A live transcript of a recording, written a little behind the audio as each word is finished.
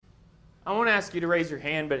I won't ask you to raise your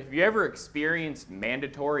hand, but have you ever experienced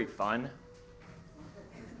mandatory fun?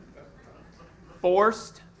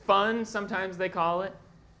 Forced fun, sometimes they call it.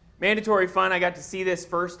 Mandatory fun, I got to see this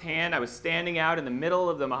firsthand. I was standing out in the middle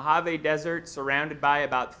of the Mojave Desert, surrounded by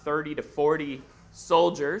about 30 to 40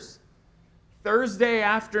 soldiers. Thursday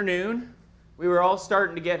afternoon, we were all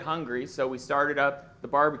starting to get hungry, so we started up the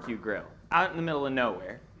barbecue grill out in the middle of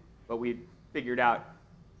nowhere. But we figured out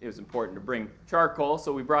it was important to bring charcoal,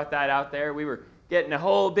 so we brought that out there. We were getting a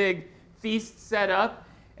whole big feast set up,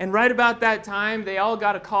 and right about that time, they all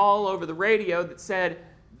got a call over the radio that said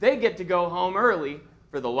they get to go home early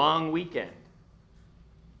for the long weekend.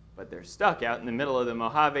 But they're stuck out in the middle of the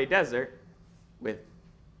Mojave Desert with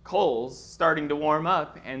coals starting to warm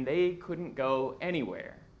up, and they couldn't go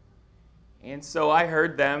anywhere. And so I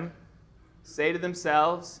heard them say to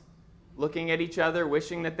themselves, looking at each other,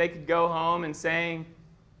 wishing that they could go home and saying,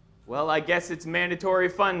 "Well, I guess it's mandatory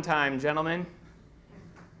fun time, gentlemen."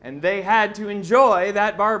 And they had to enjoy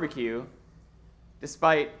that barbecue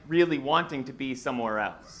despite really wanting to be somewhere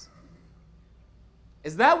else.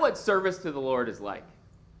 Is that what service to the Lord is like?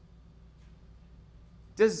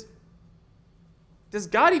 Does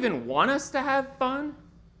God even want us to have fun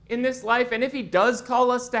in this life? And if he does call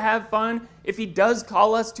us to have fun, if he does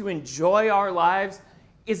call us to enjoy our lives,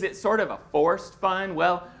 is it sort of a forced fun?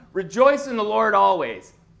 Well, rejoice in the Lord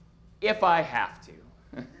always, if I have to.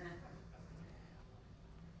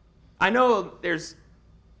 I know there's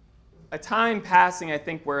a time passing, I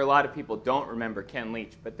think, where a lot of people don't remember Ken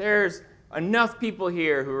Leach, but there's enough people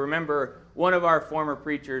here who remember one of our former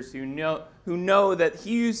preachers who know that he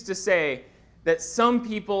used to say that some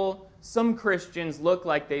people, some Christians, look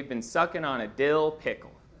like they've been sucking on a dill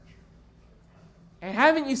pickle. And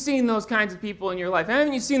haven't you seen those kinds of people in your life?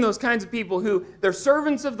 Haven't you seen those kinds of people who, they're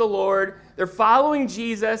servants of the Lord, they're following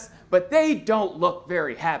Jesus, but they don't look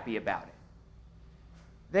very happy about it?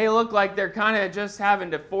 They look like they're kind of just having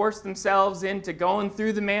to force themselves into going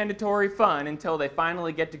through the mandatory fun until they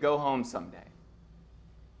finally get to go home someday.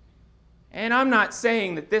 And I'm not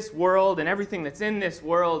saying that this world and everything that's in this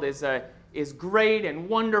world is great and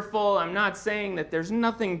wonderful. I'm not saying that there's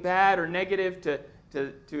nothing bad or negative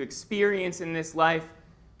to experience in this life.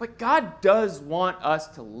 But God does want us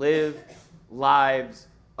to live lives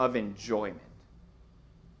of enjoyment.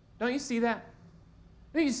 Don't you see that?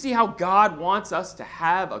 Don't you see how God wants us to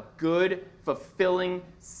have a good, fulfilling,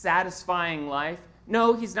 satisfying life?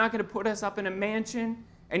 No, he's not going to put us up in a mansion,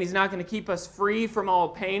 and he's not going to keep us free from all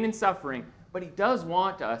pain and suffering, but he does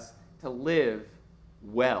want us to live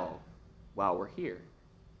well while we're here.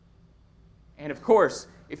 And of course,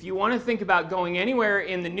 if you want to think about going anywhere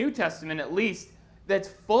in the New Testament, at least, that's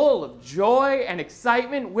full of joy and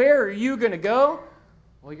excitement, where are you going to go?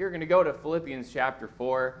 Well, you're going to go to Philippians chapter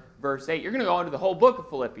 4, verse 8. You're going to go into the whole book of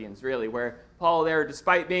Philippians, really, where Paul there,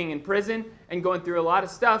 despite being in prison and going through a lot of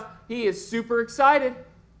stuff, he is super excited.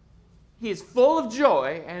 He is full of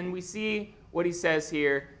joy, and we see what he says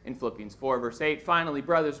here in Philippians 4, verse 8. Finally,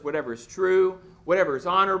 brothers, whatever is true, whatever is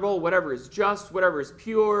honorable, whatever is just, whatever is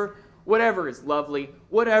pure, whatever is lovely,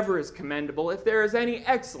 whatever is commendable, if there is any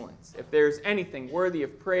excellence, if there is anything worthy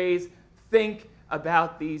of praise, think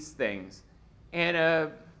about these things. And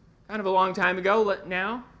kind of a long time ago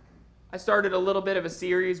now, I started a little bit of a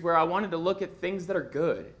series where I wanted to look at things that are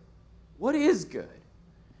good. What is good?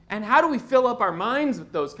 And how do we fill up our minds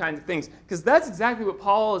with those kinds of things? Because that's exactly what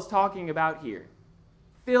Paul is talking about here.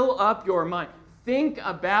 Fill up your mind. Think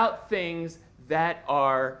about things that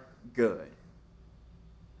are good.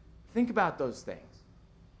 Think about those things.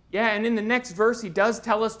 Yeah, and in the next verse, he does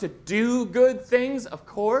tell us to do good things, of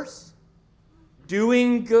course.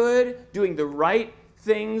 Doing good, doing the right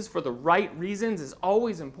things for the right reasons is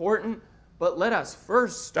always important, but let us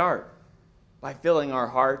first start by filling our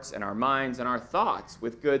hearts and our minds and our thoughts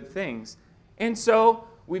with good things. And so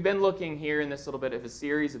we've been looking here in this little bit of a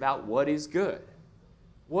series about what is good.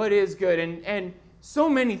 What is good? And so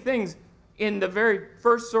many things. In the very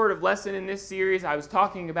first sort of lesson in this series, I was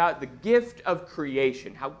talking about the gift of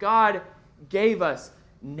creation, how God gave us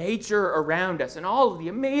nature around us and all of the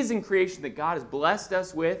amazing creation that God has blessed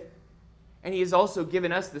us with. And he has also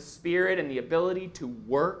given us the spirit and the ability to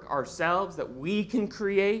work ourselves that we can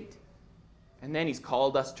create. And then he's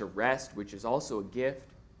called us to rest, which is also a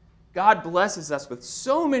gift. God blesses us with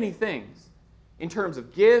so many things in terms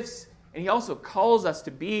of gifts, and he also calls us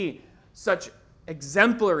to be such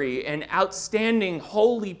exemplary and outstanding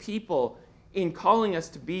holy people in calling us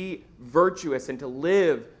to be virtuous and to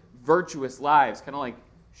live virtuous lives, kind of like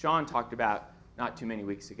Sean talked about not too many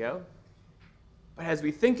weeks ago. But as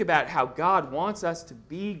we think about how God wants us to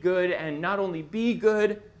be good, and not only be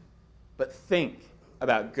good, but think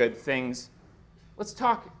about good things, let's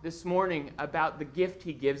talk this morning about the gift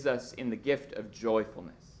he gives us in the gift of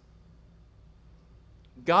joyfulness.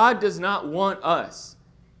 God does not want us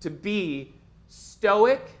to be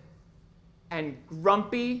stoic and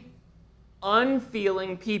grumpy,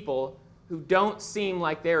 unfeeling people who don't seem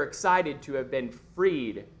like they're excited to have been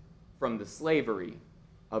freed from the slavery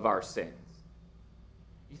of our sins.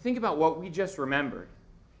 You think about what we just remembered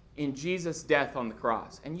in Jesus' death on the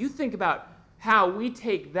cross, and you think about how we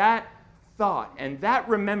take that thought and that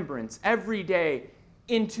remembrance every day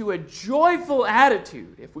into a joyful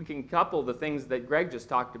attitude, if we can couple the things that Greg just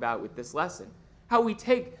talked about with this lesson. How we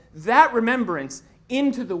take that remembrance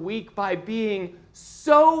into the week by being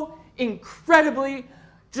so incredibly,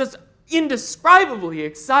 just indescribably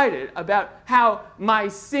excited about how my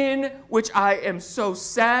sin, which I am so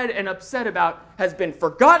sad and upset about, has been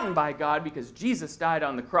forgotten by God because Jesus died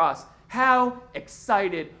on the cross. How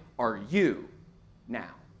excited are you now?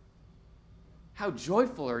 How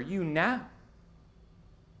joyful are you now?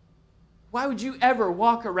 Why would you ever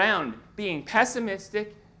walk around being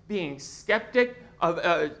pessimistic, being skeptic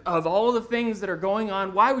of all the things that are going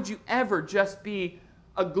on? Why would you ever just be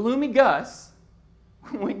a gloomy Gus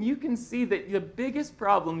when you can see that the biggest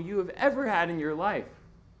problem you have ever had in your life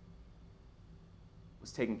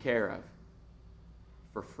was taken care of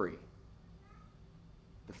for free?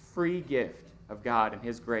 The free gift of God and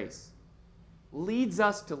His grace leads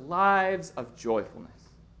us to lives of joyfulness.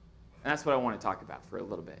 And that's what I want to talk about for a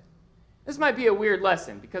little bit. This might be a weird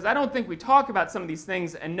lesson because I don't think we talk about some of these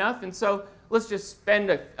things enough, and so let's just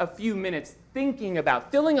spend a few minutes thinking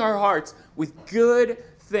about filling our hearts with good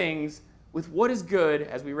things, with what is good,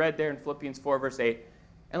 as we read there in Philippians 4, verse 8.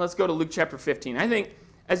 And let's go to Luke chapter 15. I think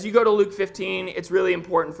as you go to Luke 15, it's really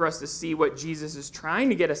important for us to see what Jesus is trying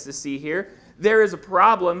to get us to see here. There is a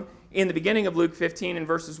problem in the beginning of Luke 15 in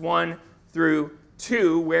verses 1 through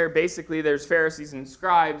 2, where basically there's Pharisees and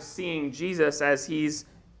scribes seeing Jesus as he's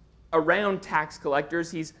around tax collectors.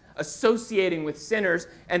 He's associating with sinners,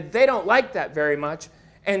 and they don't like that very much.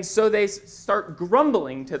 And so they start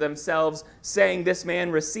grumbling to themselves, saying, this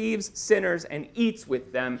man receives sinners and eats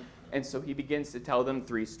with them. And so he begins to tell them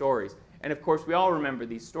 3 stories. And of course, we all remember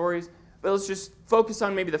these stories, but let's just focus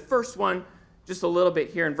on maybe the first one just a little bit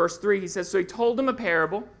here. In verse 3, he says, so he told them a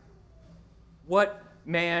parable. What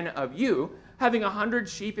man of you, having 100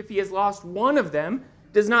 sheep, if he has lost one of them,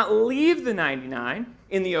 does not leave the 99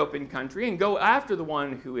 in the open country and go after the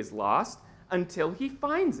one who is lost until he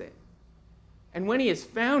finds it? And when he has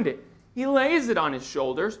found it, he lays it on his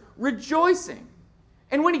shoulders, rejoicing.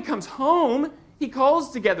 And when he comes home, he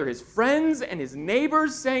calls together his friends and his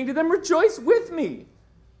neighbors, saying to them, rejoice with me,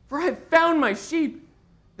 for I have found my sheep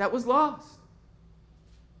that was lost.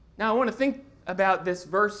 Now, I want to think about these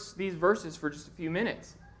verses for just a few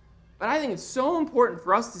minutes. But I think it's so important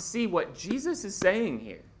for us to see what Jesus is saying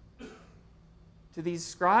here to these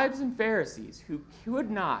scribes and Pharisees who would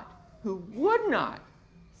not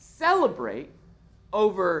celebrate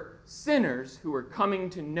over sinners who were coming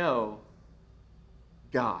to know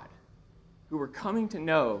God, who were coming to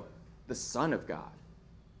know the Son of God.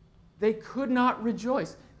 They could not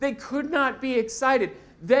rejoice. They could not be excited.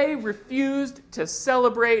 They refused to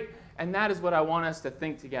celebrate, and that is what I want us to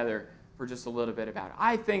think together for just a little bit about.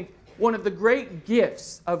 I think one of the great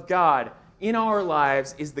gifts of God in our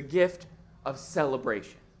lives is the gift of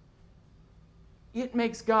celebration. It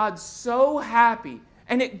makes God so happy,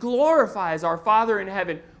 and it glorifies our Father in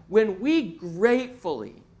heaven when we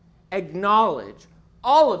gratefully acknowledge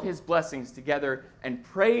all of His blessings together and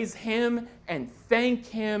praise Him and thank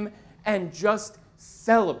Him and just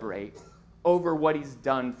celebrate over what He's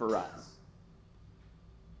done for us.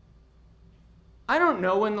 I don't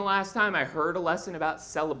know when the last time I heard a lesson about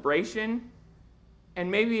celebration,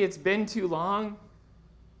 and maybe it's been too long,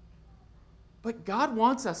 but God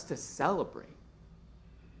wants us to celebrate.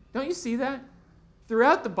 Don't you see that?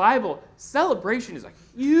 Throughout the Bible, celebration is a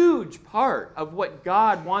huge part of what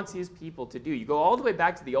God wants His people to do. You go all the way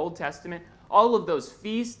back to the Old Testament, all of those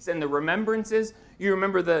feasts and the remembrances. You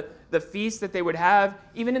remember the feasts that they would have,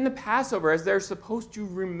 even in the Passover, as they're supposed to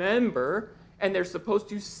remember and they're supposed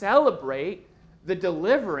to celebrate the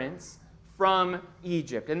deliverance from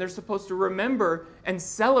Egypt. And they're supposed to remember and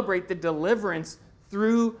celebrate the deliverance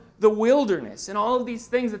through the wilderness. And all of these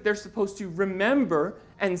things that they're supposed to remember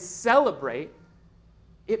and celebrate.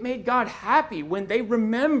 It made God happy when they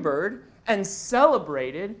remembered and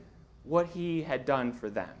celebrated what He had done for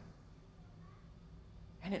them.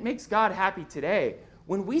 And it makes God happy today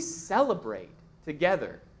when we celebrate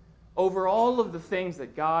together over all of the things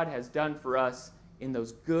that God has done for us in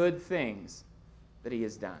those good things that He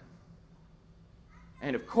has done.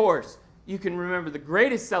 And of course, You can remember the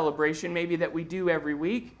greatest celebration maybe that we do every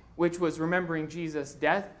week, which was remembering Jesus'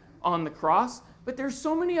 death on the cross. But there's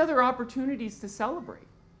so many other opportunities to celebrate.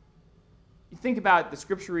 You think about the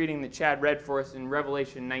scripture reading that Chad read for us in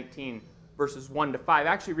Revelation 19, verses 1 to 5.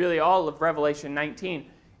 Actually, really all of Revelation 19.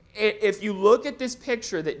 If you look at this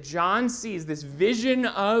picture that John sees, this vision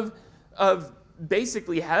of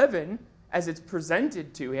basically heaven as it's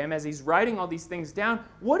presented to him, as he's writing all these things down,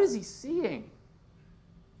 what is he seeing?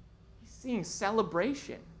 He's seeing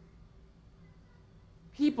celebration.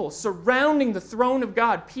 People surrounding the throne of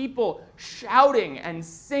God, people shouting and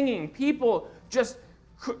singing, people just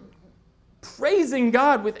praising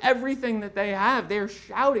God with everything that they have. They're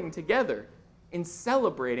shouting together and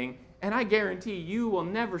celebrating, and I guarantee you will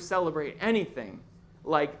never celebrate anything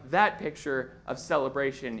like that picture of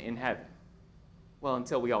celebration in heaven. Well,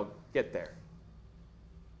 until we all get there.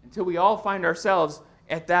 Until we all find ourselves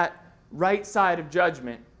at that right side of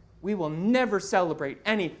judgment, we will never celebrate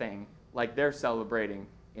anything like they're celebrating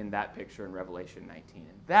in that picture in Revelation 19.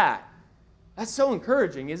 And that's so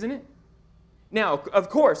encouraging, isn't it? Now, of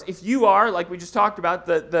course, if you are, like we just talked about,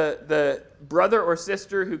 the brother or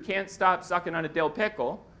sister who can't stop sucking on a dill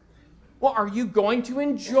pickle, well, are you going to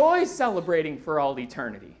enjoy celebrating for all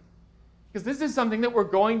eternity? Because this is something that we're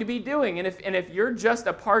going to be doing. And if you're just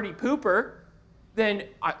a party pooper, then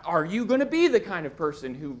are you going to be the kind of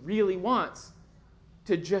person who really wants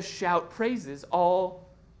to just shout praises all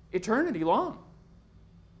eternity long?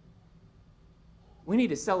 We need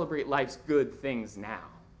to celebrate life's good things now.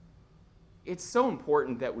 It's so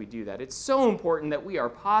important that we do that. It's so important that we are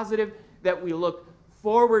positive, that we look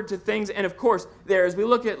forward to things. And of course, as we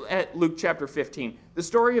look at Luke chapter 15, the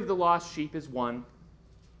story of the lost sheep is one.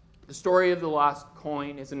 The story of the lost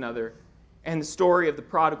coin is another. And the story of the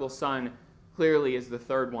prodigal son clearly is the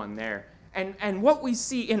third one there. And what we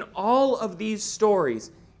see in all of these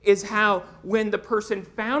stories is how when the person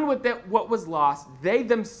found what was lost, they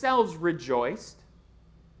themselves rejoiced.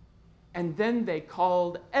 And then they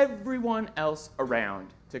called everyone else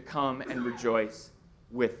around to come and rejoice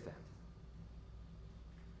with them.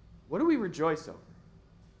 What do we rejoice over?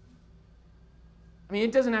 I mean,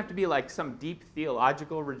 it doesn't have to be like some deep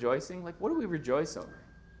theological rejoicing. Like, what do we rejoice over?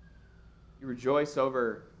 You rejoice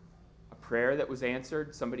over a prayer that was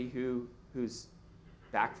answered, somebody who's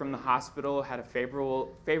back from the hospital, had a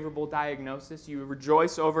favorable diagnosis. You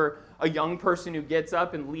rejoice over a young person who gets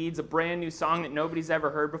up and leads a brand new song that nobody's ever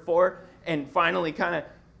heard before and finally kind of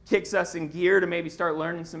kicks us in gear to maybe start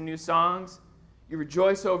learning some new songs. You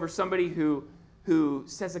rejoice over somebody who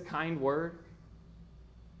says a kind word.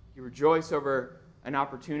 You rejoice over an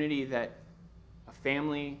opportunity that a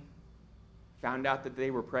family found out that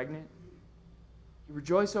they were pregnant. You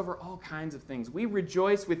rejoice over all kinds of things. We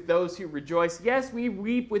rejoice with those who rejoice. Yes, we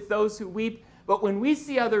weep with those who weep. But when we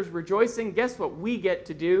see others rejoicing, guess what we get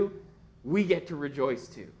to do? We get to rejoice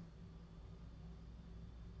too.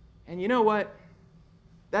 And you know what?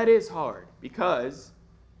 That is hard because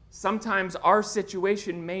sometimes our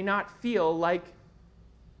situation may not feel like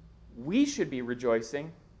we should be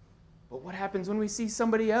rejoicing. But what happens when we see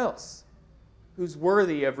somebody else who's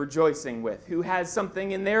worthy of rejoicing with, who has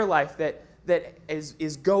something in their life that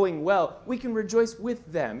is going well? We can rejoice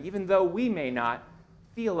with them, even though we may not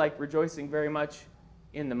feel like rejoicing very much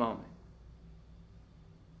in the moment.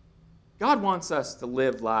 God wants us to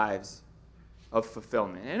live lives of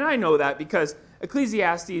fulfillment. And I know that because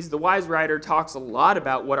Ecclesiastes, the wise writer, talks a lot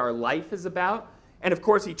about what our life is about. And of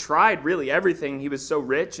course, he tried really everything. He was so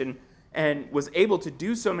rich and was able to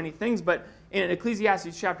do so many things. But in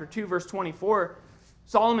Ecclesiastes chapter 2, verse 24,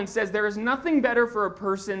 Solomon says, "There is nothing better for a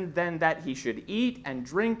person than that he should eat and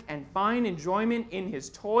drink and find enjoyment in his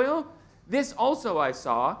toil. This also I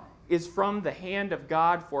saw is from the hand of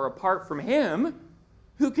God, for apart from him,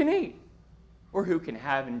 who can eat or who can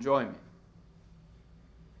have enjoyment?"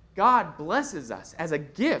 God blesses us as a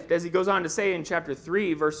gift, as he goes on to say in chapter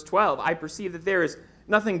 3, verse 12, "I perceive that there is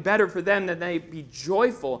nothing better for them than they be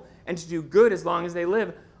joyful and to do good as long as they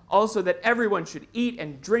live. Also that everyone should eat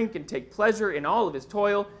and drink and take pleasure in all of his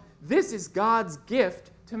toil. This is God's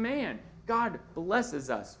gift to man." God blesses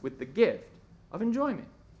us with the gift of enjoyment.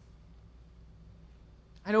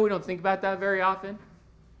 I know we don't think about that very often.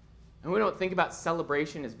 And we don't think about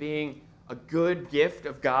celebration as being a good gift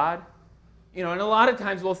of God. You know, and a lot of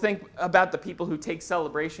times we'll think about the people who take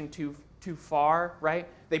celebration too far, right?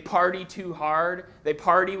 They party too hard. They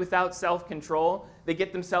party without self-control. They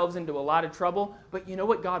get themselves into a lot of trouble. But you know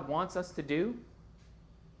what God wants us to do?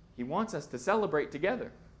 He wants us to celebrate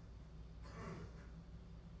together.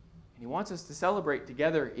 And he wants us to celebrate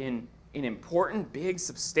together in important, big,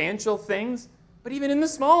 substantial things, But even in the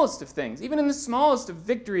smallest of things, even in the smallest of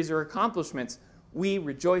victories or accomplishments, we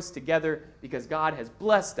rejoice together because God has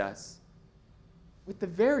blessed us with the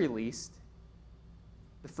very least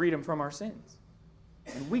the freedom from our sins.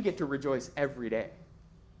 And we get to rejoice every day.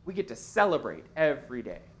 We get to celebrate every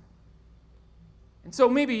day. And so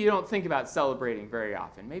maybe you don't think about celebrating very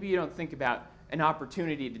often. Maybe you don't think about an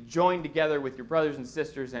opportunity to join together with your brothers and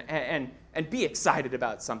sisters and be excited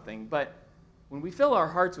about something. But when we fill our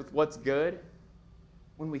hearts with what's good,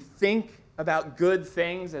 when we think about good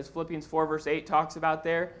things, as Philippians 4 verse 8 talks about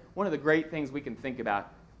there, one of the great things we can think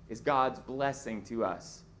about is God's blessing to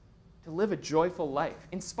us to live a joyful life,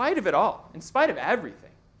 in spite of it all, in spite of everything.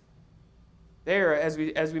 There, as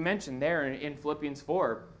we mentioned there in Philippians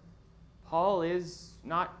 4, Paul is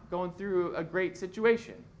not going through a great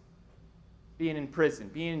situation, being in prison,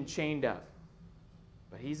 being chained up.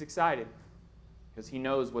 But he's excited because he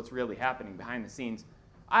knows what's really happening behind the scenes.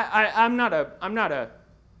 I'm not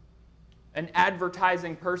an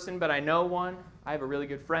advertising person, but I know one. I have a really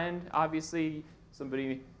good friend, obviously,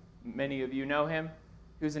 many of you know him,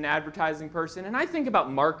 who's an advertising person, and I think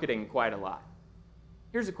about marketing quite a lot.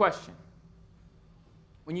 Here's a question.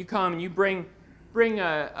 When you come and you bring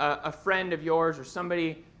a friend of yours or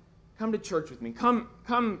somebody, come to church with me,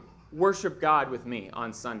 come worship God with me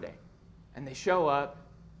on Sunday, and they show up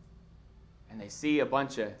and they see a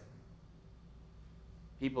bunch of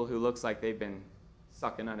people who looks like they've been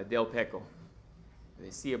sucking on a dill pickle.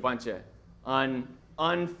 They see a bunch of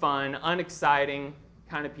unfun, unexciting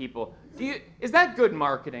kind of people. Is that good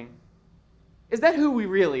marketing? Is that who we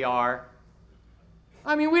really are?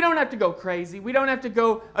 I mean, we don't have to go crazy. We don't have to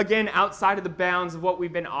go, again, outside of the bounds of what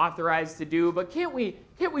we've been authorized to do. But can't we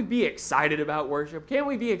be excited about worship? Can't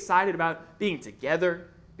we be excited about being together,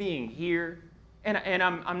 being here? And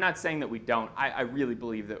I'm not saying that we don't. I really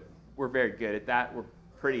believe that we're very good at that. We're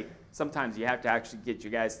pretty. Sometimes you have to actually get you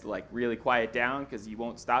guys to like really quiet down because you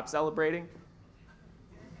won't stop celebrating.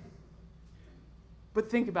 But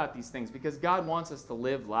think about these things because God wants us to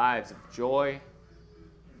live lives of joy.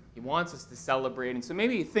 He wants us to celebrate. And so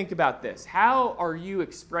maybe you think about this. How are you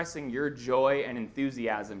expressing your joy and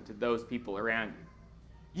enthusiasm to those people around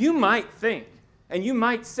you? You might think, and you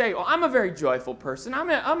might say, "Oh, I'm a very joyful person.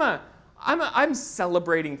 I'm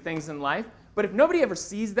celebrating things in life." But if nobody ever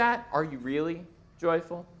sees that, are you really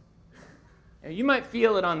joyful? And you might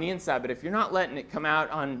feel it on the inside, but if you're not letting it come out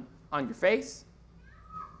on your face,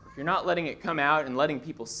 if you're not letting it come out and letting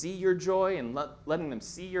people see your joy and letting them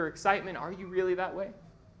see your excitement, are you really that way?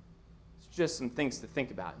 It's just some things to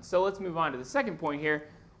think about. And so let's move on to the second point here,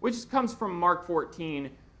 which comes from Mark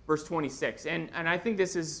 14, verse 26. And I think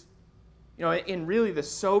this is, in really the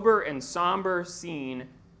sober and somber scene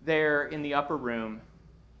there in the upper room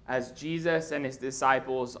as Jesus and his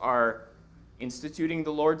disciples are instituting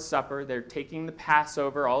the Lord's Supper. They're taking the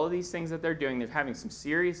Passover, all of these things that they're doing. They're having some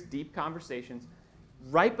serious, deep conversations.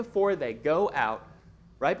 Right before they go out,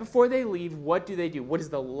 right before they leave, what do they do? What is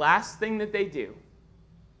the last thing that they do?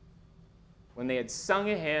 When they had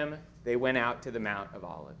sung a hymn, they went out to the Mount of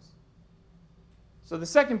Olives. So the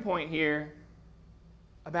second point here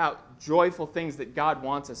about joyful things that God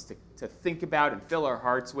wants us to think about and fill our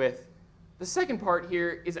hearts with, the second part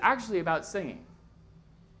here is actually about singing.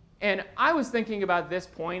 And I was thinking about this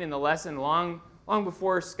point in the lesson long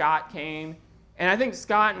before Scott came. And I think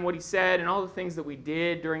Scott and what he said and all the things that we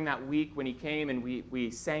did during that week when he came and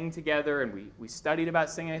we sang together and we studied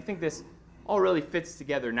about singing, I think this all really fits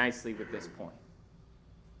together nicely with this point.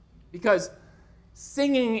 Because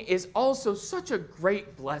singing is also such a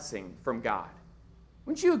great blessing from God.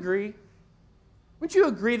 Wouldn't you agree? Wouldn't you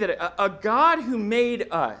agree that a God who made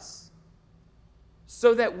us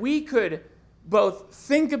so that we could both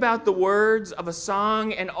think about the words of a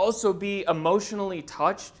song and also be emotionally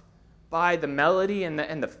touched by the melody and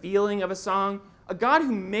the feeling of a song, a God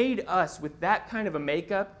who made us with that kind of a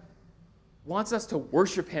makeup wants us to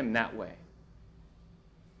worship him that way.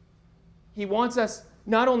 He wants us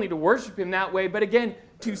not only to worship him that way, but again,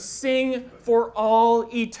 to sing for all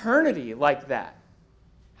eternity like that.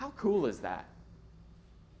 How cool is that?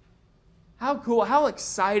 How cool, how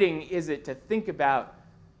exciting is it to think about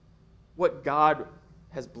what God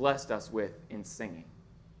has blessed us with in singing?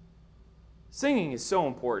 Singing is so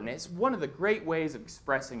important. It's one of the great ways of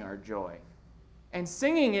expressing our joy. And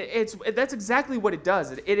singing, that's exactly what it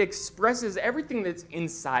does. It expresses everything that's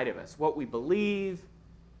inside of us, what we believe,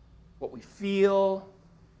 what we feel,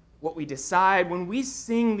 what we decide. When we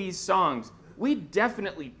sing these songs, we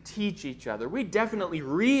definitely teach each other. We definitely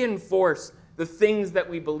reinforce the things that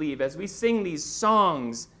we believe. As we sing these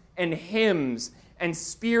songs and hymns and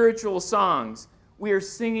spiritual songs, we are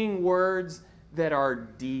singing words that are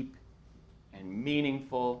deep and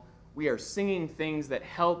meaningful. We are singing things that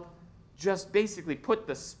help just basically put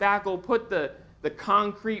the spackle, put the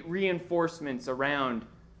concrete reinforcements around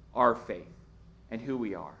our faith and who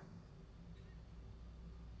we are.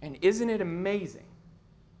 And isn't it amazing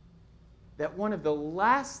that one of the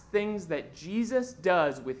last things that Jesus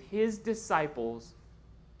does with his disciples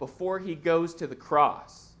before he goes to the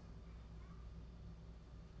cross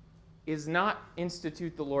is not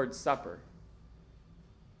institute the Lord's Supper,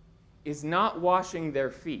 is not washing their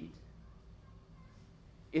feet,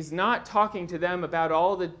 is not talking to them about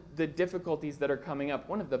all the difficulties that are coming up.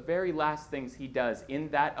 One of the very last things he does in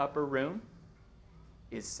that upper room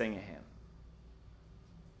is sing a hymn.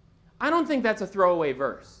 I don't think that's a throwaway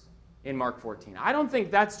verse in Mark 14. I don't think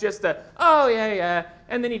that's just oh, yeah,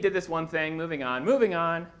 and then he did this one thing, moving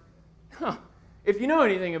on. Huh. If you know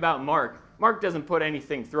anything about Mark doesn't put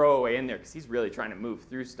anything throwaway in there because he's really trying to move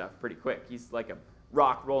through stuff pretty quick. He's like a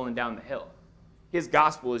rock rolling down the hill. His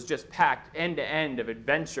gospel is just packed end to end of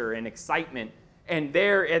adventure and excitement. And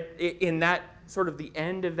there in that sort of the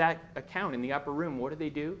end of that account in the upper room, what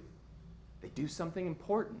do? They do something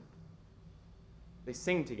important. They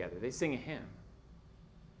sing together. They sing a hymn.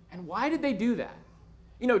 And why did they do that?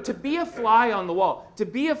 To be a fly on the wall. To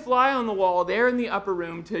be a fly on the wall there in the upper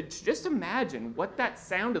room, to just imagine what that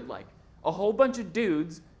sounded like. A whole bunch of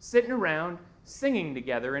dudes sitting around singing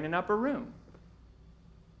together in an upper room.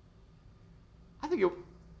 I think it would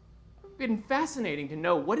have been fascinating to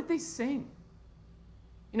know, what did they sing?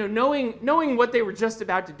 Knowing what they were just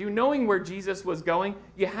about to do, knowing where Jesus was going,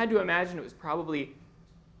 you had to imagine it was probably,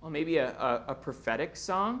 maybe a prophetic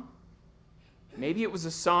song. Maybe it was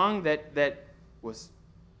a song that was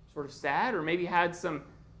sort of sad, or maybe had some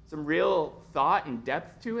real thought and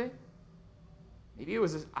depth to it. Maybe it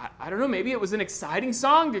was, I don't know, maybe it was an exciting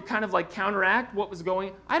song to kind of like counteract what was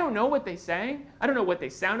going on. I don't know what they sang. I don't know what they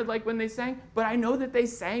sounded like when they sang, but I know that they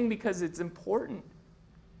sang because it's important.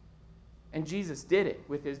 And Jesus did it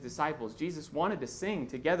with his disciples. Jesus wanted to sing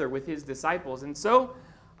together with his disciples. And so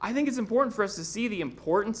I think it's important for us to see the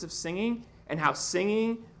importance of singing, and how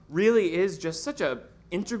singing really is just such an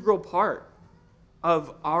integral part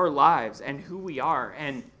of our lives and who we are.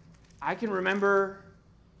 And I can remember,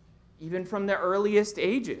 even from the earliest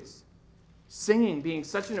ages, singing being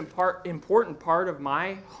such an important part of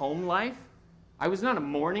my home life. I was not a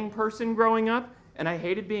morning person growing up, and I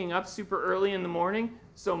hated being up super early in the morning.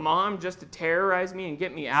 So Mom, just to terrorize me and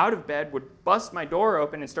get me out of bed, would bust my door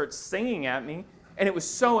open and start singing at me. And it was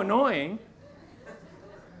so annoying.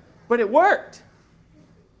 But it worked.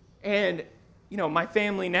 And, my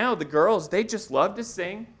family now, the girls, they just love to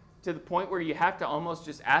sing, to the point where you have to almost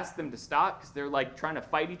just ask them to stop, because they're like trying to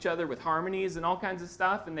fight each other with harmonies and all kinds of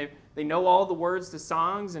stuff, and they know all the words to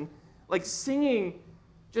songs. And like singing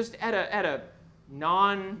just at a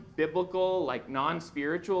non-biblical, like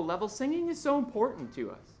non-spiritual level, singing is so important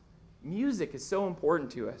to us. Music is so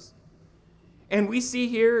important to us. And we see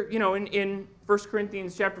here, in 1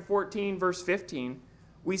 Corinthians chapter 14, verse 15,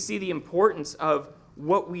 we see the importance of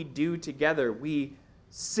what we do together. We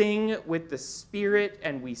sing with the Spirit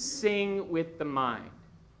and we sing with the mind.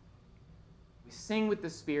 We sing with the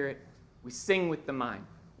Spirit, we sing with the mind.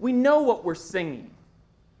 We know what we're singing.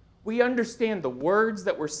 We understand the words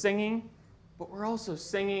that we're singing, but we're also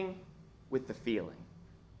singing with the feeling.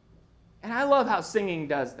 And I love how singing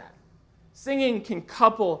does that. Singing can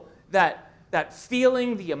couple that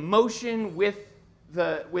feeling, the emotion with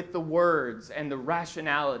the words and the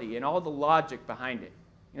rationality and all the logic behind it.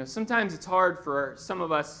 Sometimes it's hard for some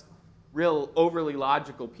of us real overly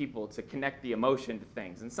logical people to connect the emotion to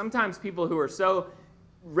things. And sometimes people who are so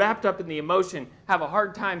wrapped up in the emotion have a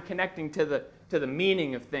hard time connecting to the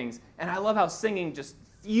meaning of things. And I love how singing just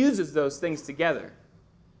fuses those things together.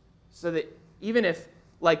 So that even if,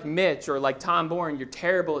 like Mitch or like Tom Bourne, you're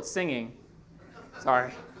terrible at singing,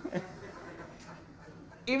 sorry.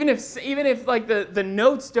 Even if like the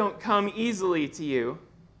notes don't come easily to you,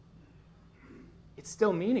 it's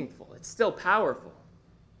still meaningful. It's still powerful.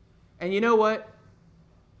 And you know what?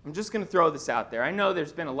 I'm just going to throw this out there. I know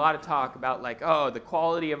there's been a lot of talk about the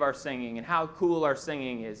quality of our singing and how cool our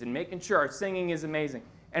singing is and making sure our singing is amazing.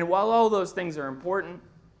 And while all those things are important,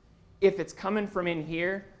 if it's coming from in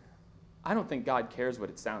here, I don't think God cares what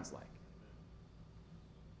it sounds like.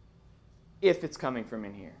 If it's coming from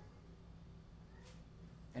in here.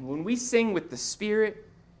 And when we sing with the Spirit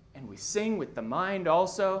and we sing with the mind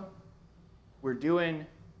also, we're doing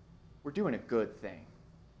a good thing.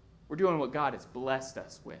 We're doing what God has blessed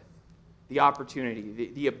us with, the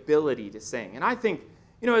opportunity, the ability to sing. And I think,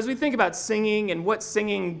 as we think about singing and what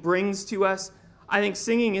singing brings to us, I think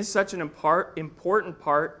singing is such an important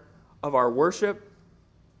part of our worship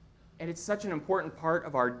And it's such an important part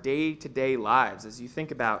of our day-to-day lives as you think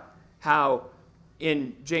about how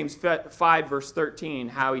in James 5, verse 13,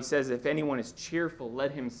 how he says, if anyone is cheerful,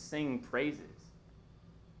 let him sing praises.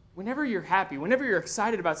 Whenever you're happy, whenever you're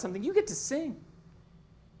excited about something, you get to sing.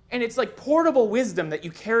 And it's like portable wisdom that you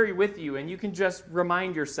carry with you, and you can just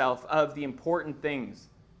remind yourself of the important things.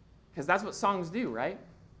 Because that's what songs do, right?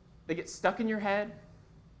 They get stuck in your head.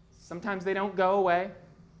 Sometimes they don't go away.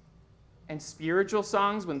 And spiritual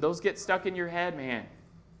songs, when those get stuck in your head, man,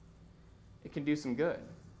 it can do some good.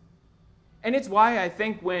 And it's why I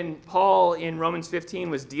think when Paul in Romans 15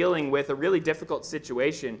 was dealing with a really difficult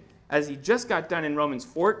situation, as he just got done in Romans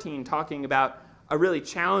 14 talking about a really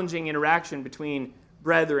challenging interaction between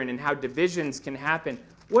brethren and how divisions can happen,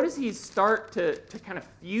 what does he start to kind of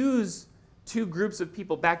fuse two groups of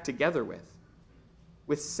people back together with?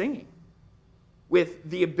 With singing. With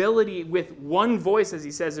the ability, with one voice, as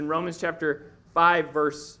he says in Romans chapter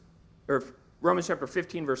 15,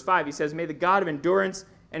 verse 5, he says, may the God of endurance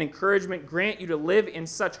and encouragement grant you to live in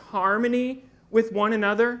such harmony with one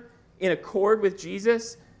another, in accord with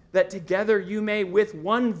Jesus, that together you may with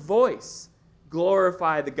one voice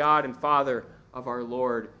glorify the God and Father of our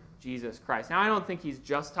Lord Jesus Christ. Now, I don't think he's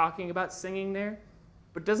just talking about singing there,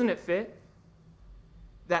 but doesn't it fit?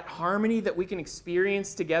 That harmony that we can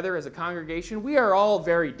experience together as a congregation. We are all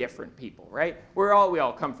very different people, right? We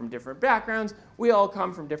all come from different backgrounds. We all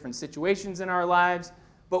come from different situations in our lives.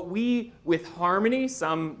 But we, with harmony,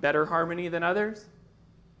 some better harmony than others,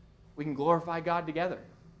 we can glorify God together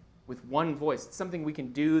with one voice. It's something we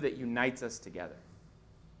can do that unites us together.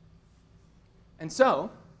 And so,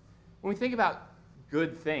 when we think about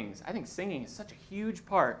good things, I think singing is such a huge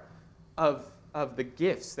part of the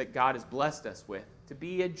gifts that God has blessed us with to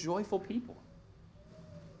be a joyful people.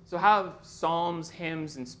 So how have psalms,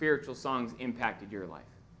 hymns, and spiritual songs impacted your life?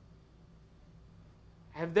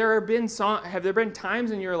 Have there been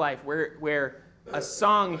times in your life where a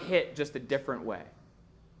song hit just a different way?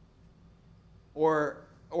 Or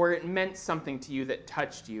it meant something to you that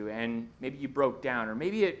touched you and maybe you broke down, or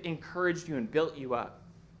maybe it encouraged you and built you up?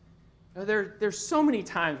 There's so many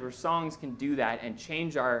times where songs can do that and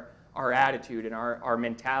change our attitude and our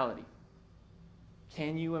mentality.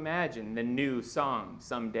 Can you imagine the new song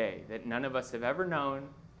someday that none of us have ever known?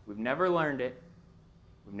 We've never learned it.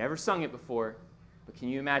 We've never sung it before. But can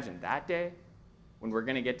you imagine that day when we're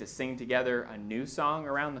going to get to sing together a new song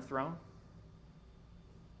around the throne?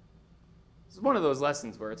 This is one of those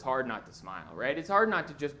lessons where it's hard not to smile, right? It's hard not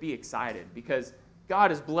to just be excited because God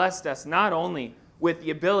has blessed us not only with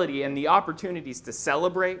the ability and the opportunities to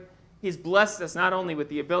celebrate. He's blessed us not only with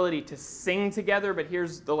the ability to sing together, but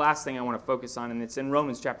here's the last thing I want to focus on, and it's in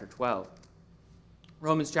Romans chapter 12.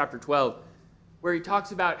 Romans chapter 12, where he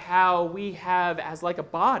talks about how we have, as like a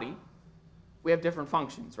body, we have different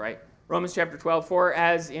functions, right? Romans chapter 12, for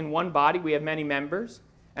as in one body we have many members,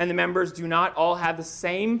 and the members do not all have the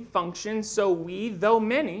same function, so we, though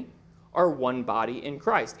many, are one body in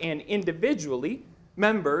Christ, and individually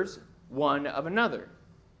members one of another.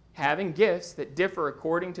 Having gifts that differ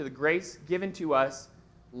according to the grace given to us,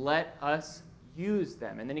 let us use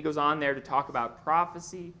them. And then he goes on there to talk about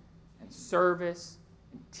prophecy and service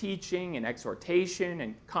and teaching and exhortation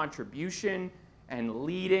and contribution and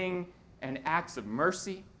leading and acts of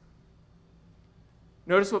mercy.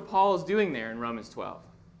 Notice what Paul is doing there in Romans 12.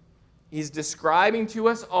 He's describing to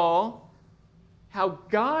us all how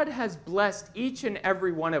God has blessed each and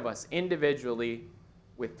every one of us individually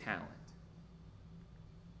with talent.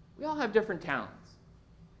 We all have different talents.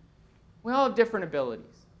 We all have different abilities.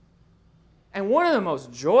 And one of the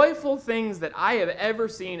most joyful things that I have ever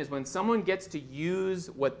seen is when someone gets to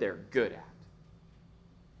use what they're good at.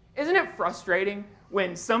 Isn't it frustrating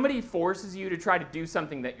when somebody forces you to try to do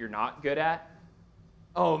something that you're not good at?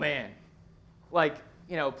 Oh man, like,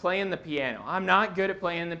 playing the piano. I'm not good at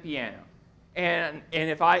playing the piano. And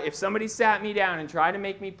if somebody sat me down and tried to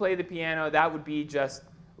make me play the piano, that would be just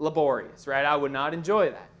laborious, right? I would not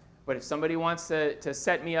enjoy that. But if somebody wants to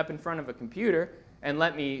set me up in front of a computer and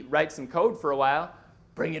let me write some code for a while,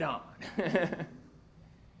 bring it on.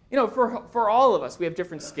 For all of us, we have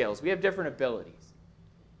different skills. We have different abilities.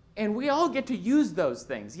 And we all get to use those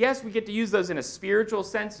things. Yes, we get to use those in a spiritual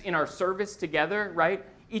sense in our service together, right?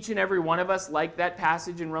 Each and every one of us, like that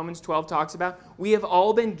passage in Romans 12 talks about, we have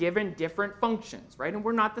all been given different functions, right? And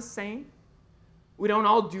we're not the same. We don't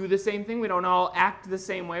all do the same thing. We don't all act the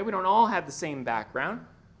same way. We don't all have the same background.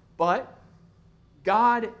 But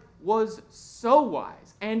God was so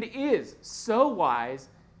wise and is so wise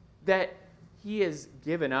that he has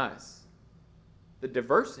given us the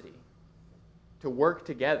diversity to work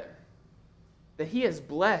together, that he has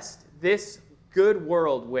blessed this good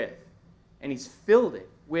world with, and he's filled it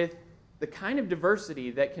with the kind of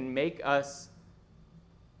diversity that can make us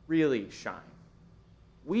really shine.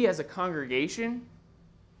 We as a congregation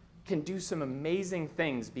can do some amazing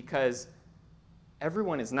things because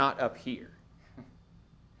everyone is not up here.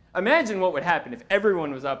 Imagine what would happen if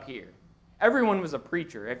everyone was up here. Everyone was a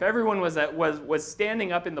preacher. If everyone was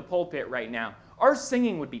standing up in the pulpit right now, our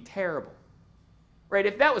singing would be terrible. Right?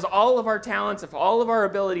 If that was all of our talents, if all of our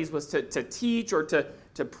abilities was to teach or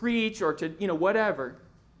to preach or to, whatever,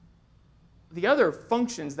 the other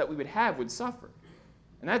functions that we would have would suffer.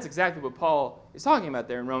 And that's exactly what Paul is talking about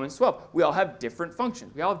there in Romans 12. We all have different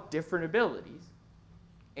functions. We all have different abilities.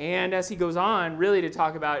 And as he goes on really to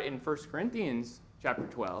talk about in 1 Corinthians chapter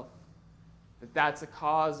 12, that's a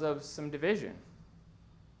cause of some division.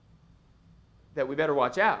 That we better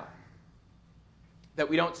watch out. That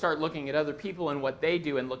we don't start looking at other people and what they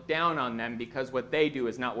do and look down on them because what they do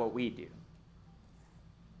is not what we do.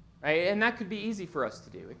 Right? And that could be easy for us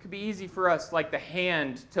to do. It could be easy for us, like the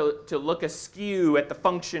hand, to look askew at the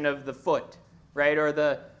function of the foot, right? Or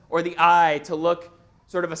the eye to look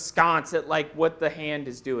sort of askance at like what the hand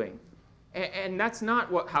is doing. And that's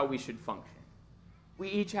not how we should function. We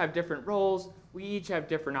each have different roles. We each have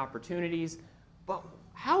different opportunities. But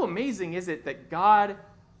how amazing is it that God,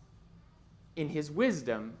 in his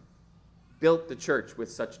wisdom, built the church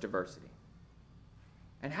with such diversity?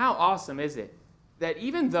 And how awesome is it that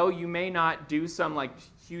even though you may not do some like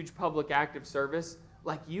huge public act of service,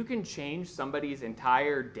 like you can change somebody's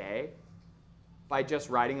entire day by just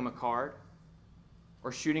writing them a card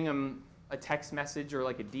or shooting them a text message or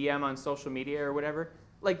like a DM on social media or whatever.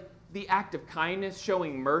 Like the act of kindness,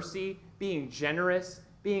 showing mercy, being generous,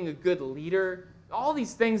 being a good leader, all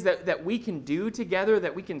these things that we can do together,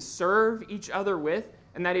 that we can serve each other with.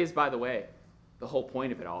 And that is, by the way, the whole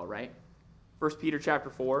point of it all, right? 1 Peter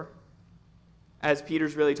chapter 4. As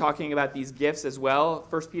Peter's really talking about these gifts as well,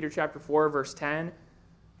 1 Peter chapter 4, verse 10,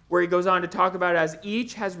 where he goes on to talk about as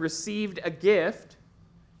each has received a gift,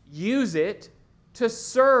 use it to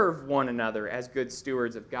serve one another as good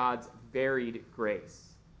stewards of God's varied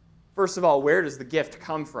grace. First of all, where does the gift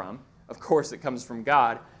come from? Of course, it comes from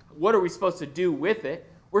God. What are we supposed to do with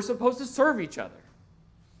it? We're supposed to serve each other.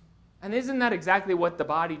 And isn't that exactly what the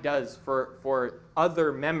body does for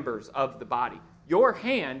other members of the body? Your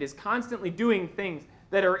hand is constantly doing things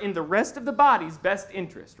that are in the rest of the body's best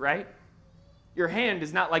interest, right? Your hand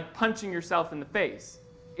is not like punching yourself in the face.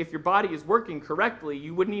 If your body is working correctly,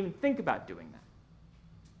 you wouldn't even think about doing that.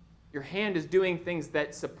 Your hand is doing things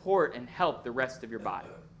that support and help the rest of your body.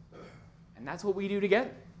 And that's what we do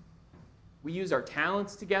together. We use our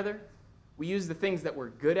talents together. We use the things that we're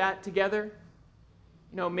good at together.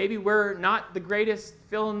 Maybe we're not the greatest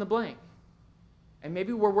fill in the blank. And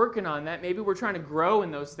maybe we're working on that. Maybe we're trying to grow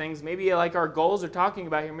in those things. Maybe like our goals are talking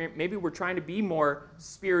about here, maybe we're trying to be more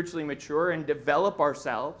spiritually mature and develop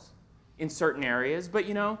ourselves in certain areas. But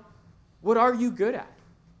what are you good at?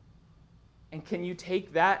 And can you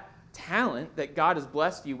take that talent that God has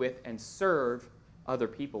blessed you with and serve other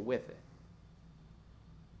people with it?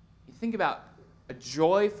 You think about a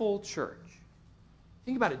joyful church.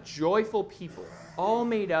 Think about a joyful people, all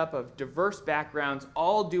made up of diverse backgrounds,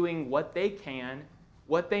 all doing what they can,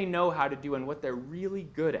 what they know how to do, and what they're really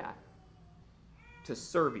good at to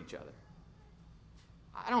serve each other.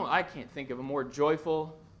 I can't think of a more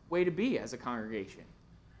joyful way to be as a congregation,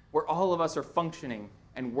 where all of us are functioning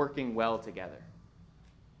and working well together.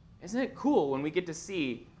 Isn't it cool when we get to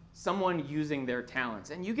see someone using their talents,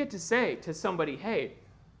 and you get to say to somebody, hey,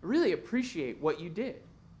 I really appreciate what you did.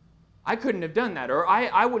 I couldn't have done that, or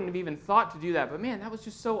I wouldn't have even thought to do that, but man, that was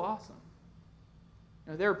just so awesome.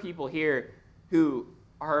 There are people here who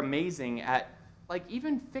are amazing at, like,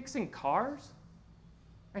 even fixing cars.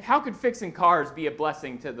 Right? How could fixing cars be a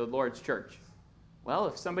blessing to the Lord's church? Well,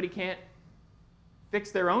 if somebody can't fix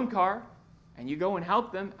their own car, and you go and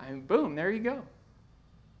help them, boom, there you go.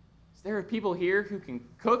 So there are people here who can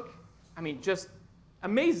cook, just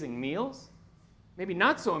amazing meals. Maybe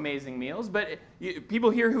not so amazing meals, but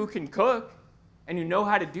people here who can cook and who know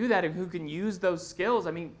how to do that and who can use those skills,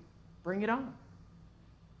 bring it on.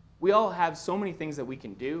 We all have so many things that we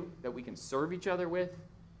can do, that we can serve each other with,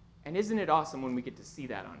 and isn't it awesome when we get to see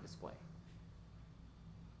that on display?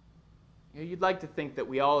 You'd like to think that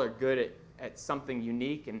we all are good at something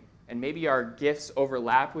unique, and maybe our gifts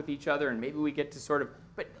overlap with each other, and maybe we get to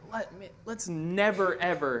but let's never,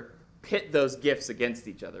 ever pit those gifts against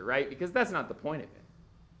each other, right? Because that's not the point of it.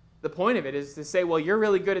 The point of it is to say, well, you're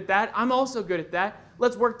really good at that. I'm also good at that.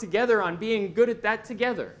 Let's work together on being good at that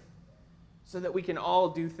together so that we can all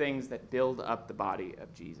do things that build up the body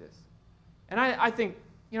of Jesus. And I think,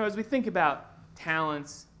 as we think about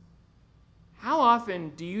talents how often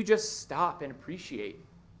do you just stop and appreciate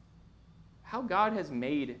how God has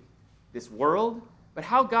made this world, but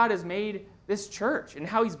how God has made this church and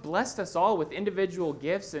how he's blessed us all with individual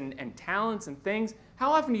gifts and talents and things?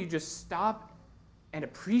 How often do you just stop and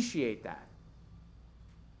appreciate that?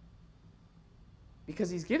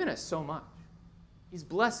 Because he's given us so much. He's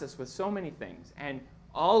blessed us with so many things. And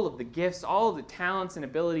all of the gifts, all of the talents and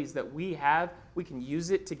abilities that we have, we can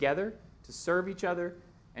use it together to serve each other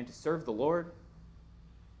and to serve the Lord.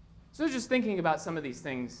 So just thinking about some of these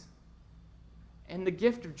things and the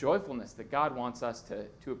gift of joyfulness that God wants us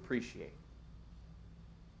to appreciate.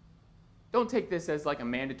 Don't take this as like a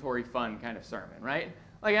mandatory fun kind of sermon, right?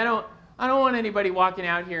 Like I don't want anybody walking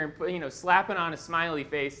out here and slapping on a smiley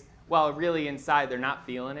face while really inside they're not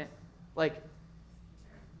feeling it. Like,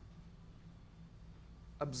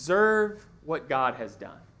 observe what God has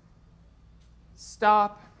done.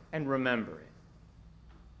 Stop and remember it.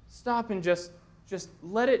 Stop and just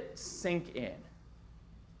let it sink in.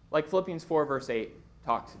 Like Philippians 4 verse 8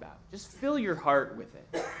 talks about. Just fill your heart with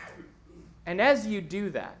it. And as you do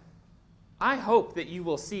that, I hope that you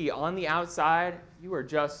will see on the outside you are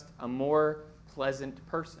just a more pleasant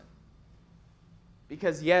person.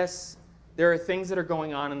 Because yes, there are things that are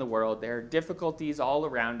going on in the world. There are difficulties all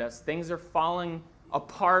around us. Things are falling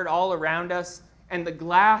apart all around us. And the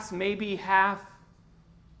glass may be half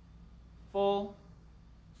full.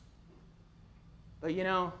 But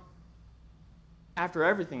after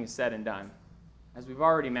everything is said and done, as we've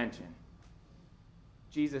already mentioned,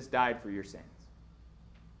 Jesus died for your sins.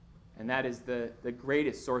 And that is the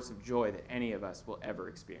greatest source of joy that any of us will ever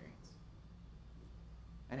experience.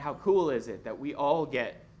 And how cool is it that we all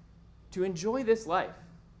get to enjoy this life?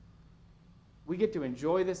 We get to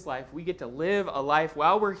enjoy this life. We get to live a life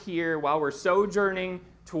while we're here, while we're sojourning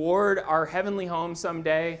toward our heavenly home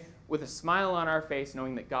someday with a smile on our face,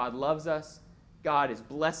 knowing that God loves us. God is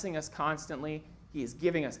blessing us constantly. He is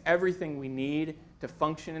giving us everything we need to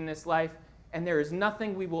function in this life. And there is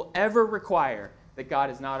nothing we will ever require that God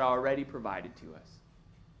has not already provided to us.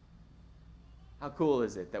 How cool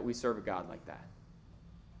is it that we serve a God like that?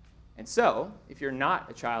 And so, if you're not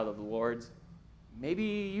a child of the Lord's, maybe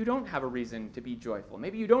you don't have a reason to be joyful.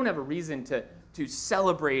 Maybe you don't have a reason to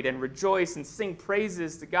celebrate and rejoice and sing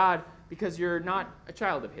praises to God because you're not a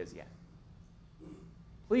child of his yet.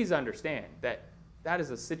 Please understand that that is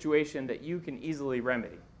a situation that you can easily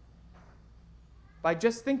remedy by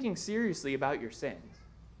just thinking seriously about your sins.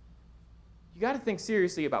 You got to think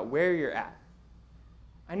seriously about where you're at.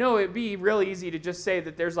 I know it'd be really easy to just say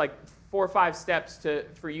that there's like 4 or 5 steps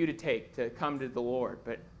for you to take to come to the Lord,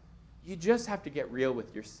 but you just have to get real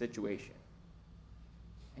with your situation.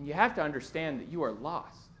 And you have to understand that you are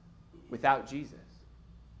lost without Jesus.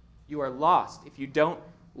 You are lost if you don't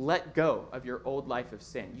let go of your old life of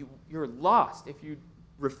sin. You're lost if you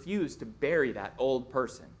refuse to bury that old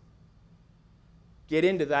person. Get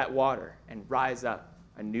into that water and rise up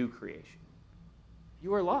a new creation.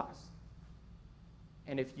 You are lost.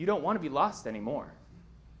 And if you don't want to be lost anymore,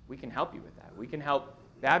 we can help you with that. We can help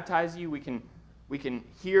baptize you. We can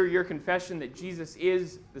hear your confession that Jesus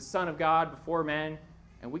is the Son of God before men,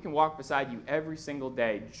 and we can walk beside you every single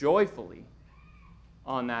day joyfully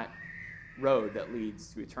on that road that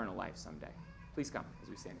leads to eternal life someday. Please come as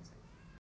we stand and sing.